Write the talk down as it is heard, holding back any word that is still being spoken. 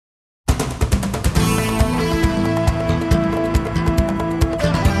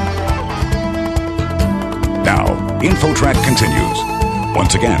InfoTrack continues.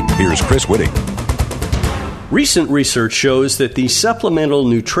 Once again, here's Chris Whitting. Recent research shows that the Supplemental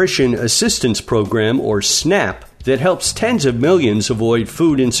Nutrition Assistance Program, or SNAP, that helps tens of millions avoid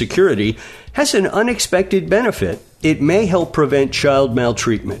food insecurity has an unexpected benefit. It may help prevent child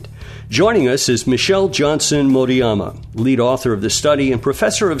maltreatment. Joining us is Michelle Johnson Moriyama, lead author of the study and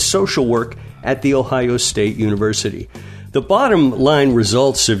professor of social work at The Ohio State University. The bottom line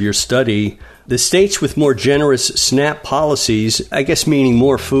results of your study: the states with more generous SNAP policies, I guess meaning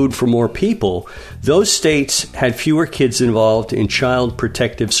more food for more people, those states had fewer kids involved in child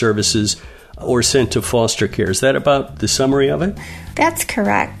protective services or sent to foster care. Is that about the summary of it? That's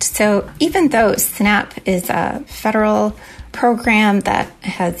correct. So even though SNAP is a federal program that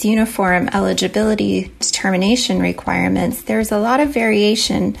has uniform eligibility determination requirements, there's a lot of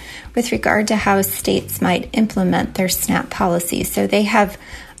variation with regard to how states might implement their SNAP policy. So they have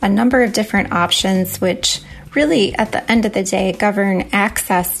a number of different options which really, at the end of the day, govern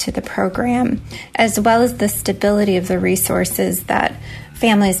access to the program, as well as the stability of the resources that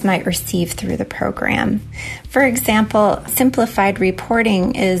families might receive through the program. For example, simplified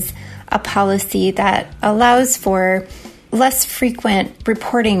reporting is a policy that allows for less frequent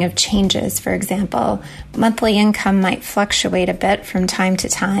reporting of changes. For example, monthly income might fluctuate a bit from time to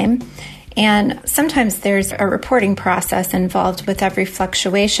time, and sometimes there's a reporting process involved with every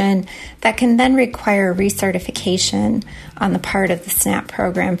fluctuation that can then require recertification on the part of the SNAP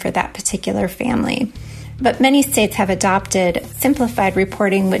program for that particular family. But many states have adopted simplified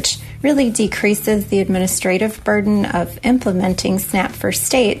reporting, which really decreases the administrative burden of implementing SNAP for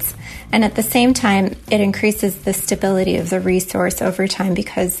states. And at the same time, it increases the stability of the resource over time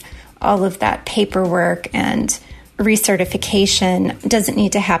because all of that paperwork and recertification doesn't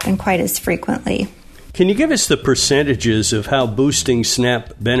need to happen quite as frequently. Can you give us the percentages of how boosting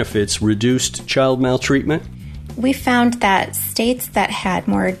SNAP benefits reduced child maltreatment? We found that states that had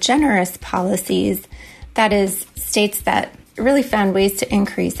more generous policies, that is, states that really found ways to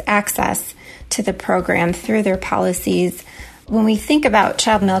increase access to the program through their policies. When we think about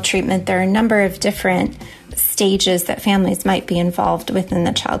child maltreatment, there are a number of different stages that families might be involved within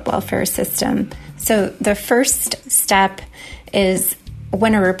the child welfare system. So the first step is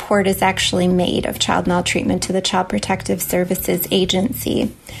when a report is actually made of child maltreatment to the Child Protective Services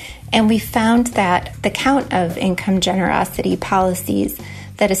Agency. And we found that the count of income generosity policies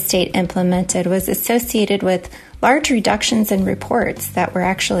that a state implemented was associated with large reductions in reports that were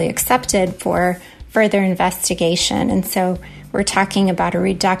actually accepted for further investigation. And so we're talking about a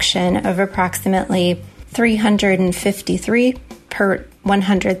reduction of approximately 353 per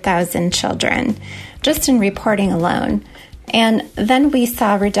 100,000 children, just in reporting alone. And then we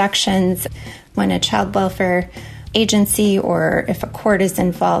saw reductions when a child welfare agency, or if a court is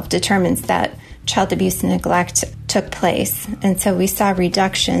involved, determines that child abuse and neglect took place. And so we saw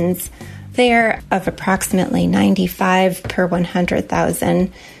reductions there of approximately 95 per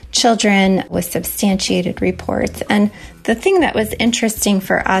 100,000 children with substantiated reports. And the thing that was interesting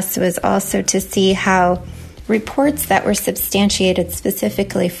for us was also to see how reports that were substantiated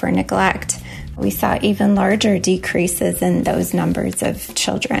specifically for neglect, we saw even larger decreases in those numbers of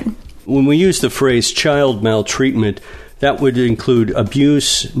children. When we use the phrase child maltreatment, that would include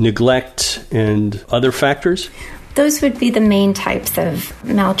abuse, neglect, and other factors? Those would be the main types of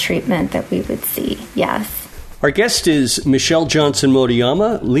maltreatment that we would see, yes. Our guest is Michelle Johnson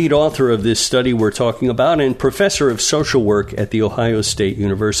Moriyama, lead author of this study we're talking about and professor of social work at The Ohio State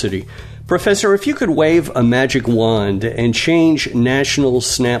University. Professor, if you could wave a magic wand and change national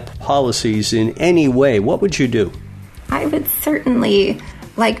SNAP policies in any way, what would you do? I would certainly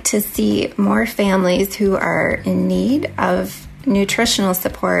like to see more families who are in need of nutritional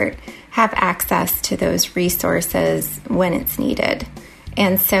support have access to those resources when it's needed.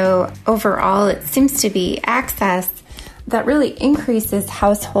 And so overall, it seems to be access that really increases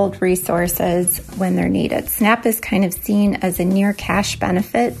household resources when they're needed. SNAP is kind of seen as a near cash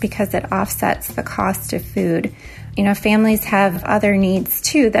benefit because it offsets the cost of food. You know, families have other needs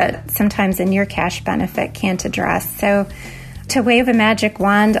too that sometimes a near cash benefit can't address. So to wave a magic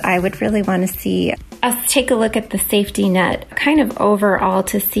wand, I would really want to see us take a look at the safety net kind of overall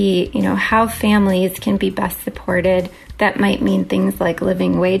to see, you know, how families can be best supported. That might mean things like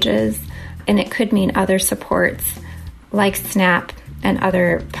living wages, and it could mean other supports like SNAP and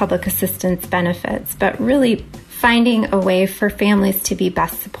other public assistance benefits, but really finding a way for families to be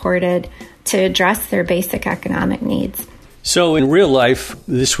best supported to address their basic economic needs. So in real life,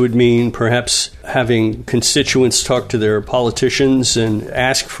 this would mean perhaps having constituents talk to their politicians and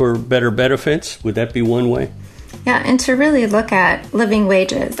ask for better benefits? Would that be one way? Yeah, and to really look at living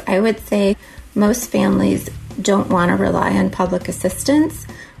wages, I would say most families don't want to rely on public assistance.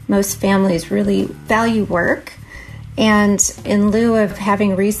 Most families really value work. And in lieu of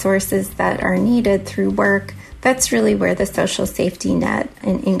having resources that are needed through work, that's really where the social safety net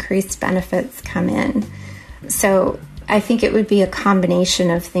and increased benefits come in. So I think it would be a combination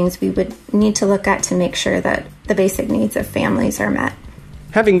of things we would need to look at to make sure that the basic needs of families are met.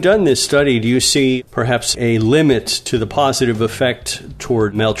 Having done this study, do you see perhaps a limit to the positive effect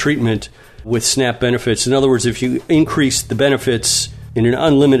toward maltreatment with SNAP benefits? In other words, if you increase the benefits in an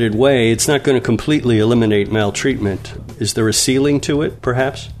unlimited way, it's not going to completely eliminate maltreatment. Is there a ceiling to it,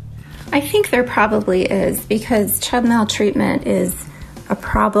 perhaps? I think there probably is, because child maltreatment is a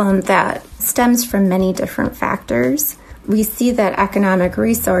problem that stems from many different factors. We see that economic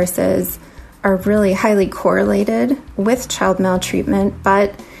resources are really highly correlated with child maltreatment,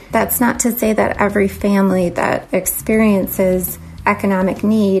 but that's not to say that every family that experiences economic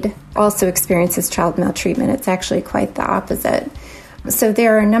need also experiences child maltreatment. It's actually quite the opposite. So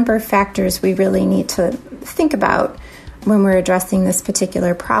there are a number of factors we really need to think about when we're addressing this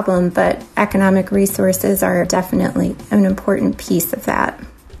particular problem, but economic resources are definitely an important piece of that.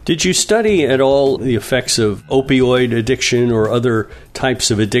 Did you study at all the effects of opioid addiction or other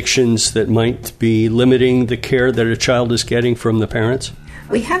types of addictions that might be limiting the care that a child is getting from the parents?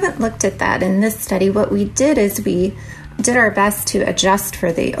 We haven't looked at that in this study. What we did is we did our best to adjust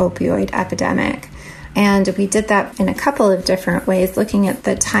for the opioid epidemic. And we did that in a couple of different ways, looking at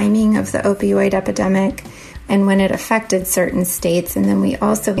the timing of the opioid epidemic and when it affected certain states. And then we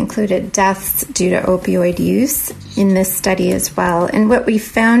also included deaths due to opioid use in this study as well. And what we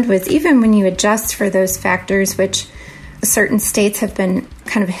found was even when you adjust for those factors, which certain states have been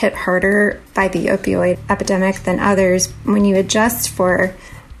kind of hit harder by the opioid epidemic than others, when you adjust for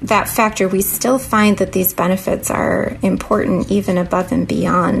that factor, we still find that these benefits are important even above and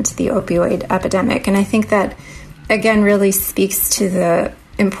beyond the opioid epidemic. And I think that, again, really speaks to the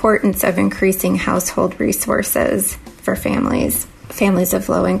importance of increasing household resources for families of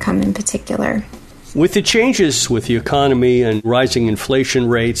low income in particular. With the changes with the economy and rising inflation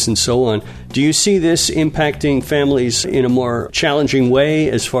rates and so on, do you see this impacting families in a more challenging way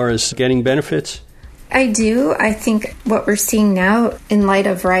as far as getting benefits? I do. I think what we're seeing now in light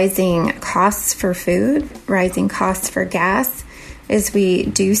of rising costs for food, rising costs for gas, is we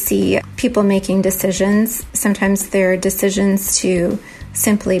do see people making decisions. Sometimes they're decisions to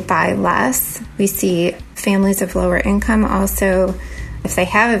simply buy less. We see families of lower income also, if they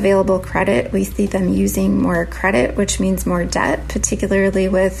have available credit, we see them using more credit, which means more debt, particularly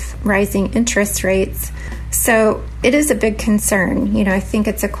with rising interest rates. So it is a big concern. I think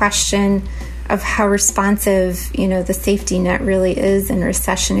it's a question of how responsive, the safety net really is in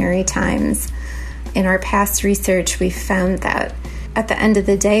recessionary times. In our past research, we found that at the end of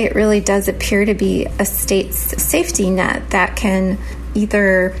the day, it really does appear to be a state's safety net that can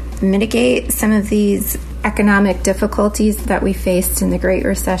either mitigate some of these economic difficulties that we faced in the Great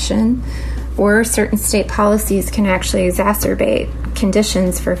Recession, or certain state policies can actually exacerbate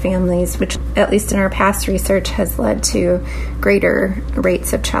conditions for families, which, at least in our past research, has led to greater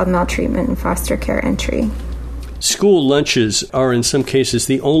rates of child maltreatment and foster care entry. School lunches are in some cases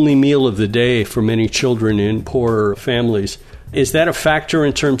the only meal of the day for many children in poorer families. Is that a factor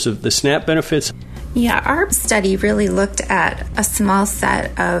in terms of the SNAP benefits? Yeah, our study really looked at a small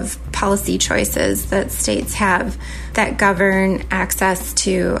set of policy choices that states have that govern access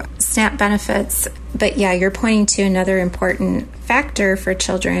to SNAP benefits. But yeah, you're pointing to another important factor for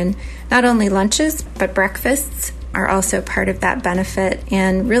children. Not only lunches, but breakfasts are also part of that benefit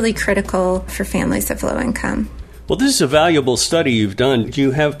and really critical for families of low income. Well, this is a valuable study you've done. Do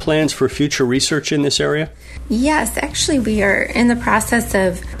you have plans for future research in this area? Yes, actually we are in the process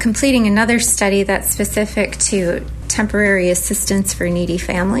of completing another study that's specific to temporary assistance for needy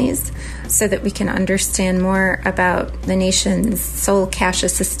families so that we can understand more about the nation's sole cash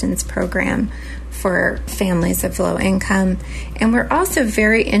assistance program for families of low income. And we're also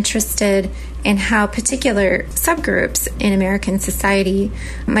very interested in how particular subgroups in American society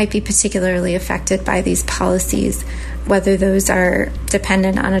might be particularly affected by these policies, whether those are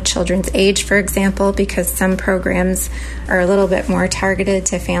dependent on a children's age, for example, because some programs are a little bit more targeted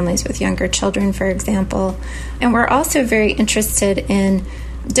to families with younger children, for example. And we're also very interested in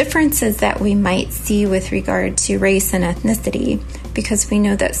differences that we might see with regard to race and ethnicity, because we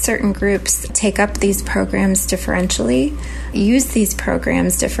know that certain groups take up these programs differentially, use these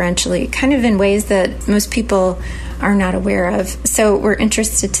programs differentially, kind of in ways that most people are not aware of. So we're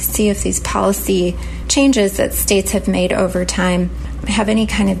interested to see if these policy changes that states have made over time have any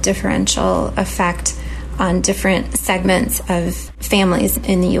kind of differential effect on different segments of families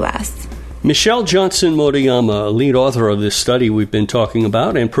in the U.S. Michelle Johnson Motoyama, lead author of this study we've been talking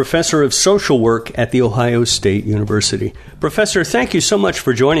about and professor of social work at The Ohio State University. Professor, thank you so much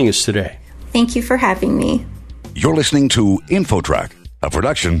for joining us today. Thank you for having me. You're listening to InfoTrack, a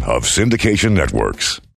production of Syndication Networks.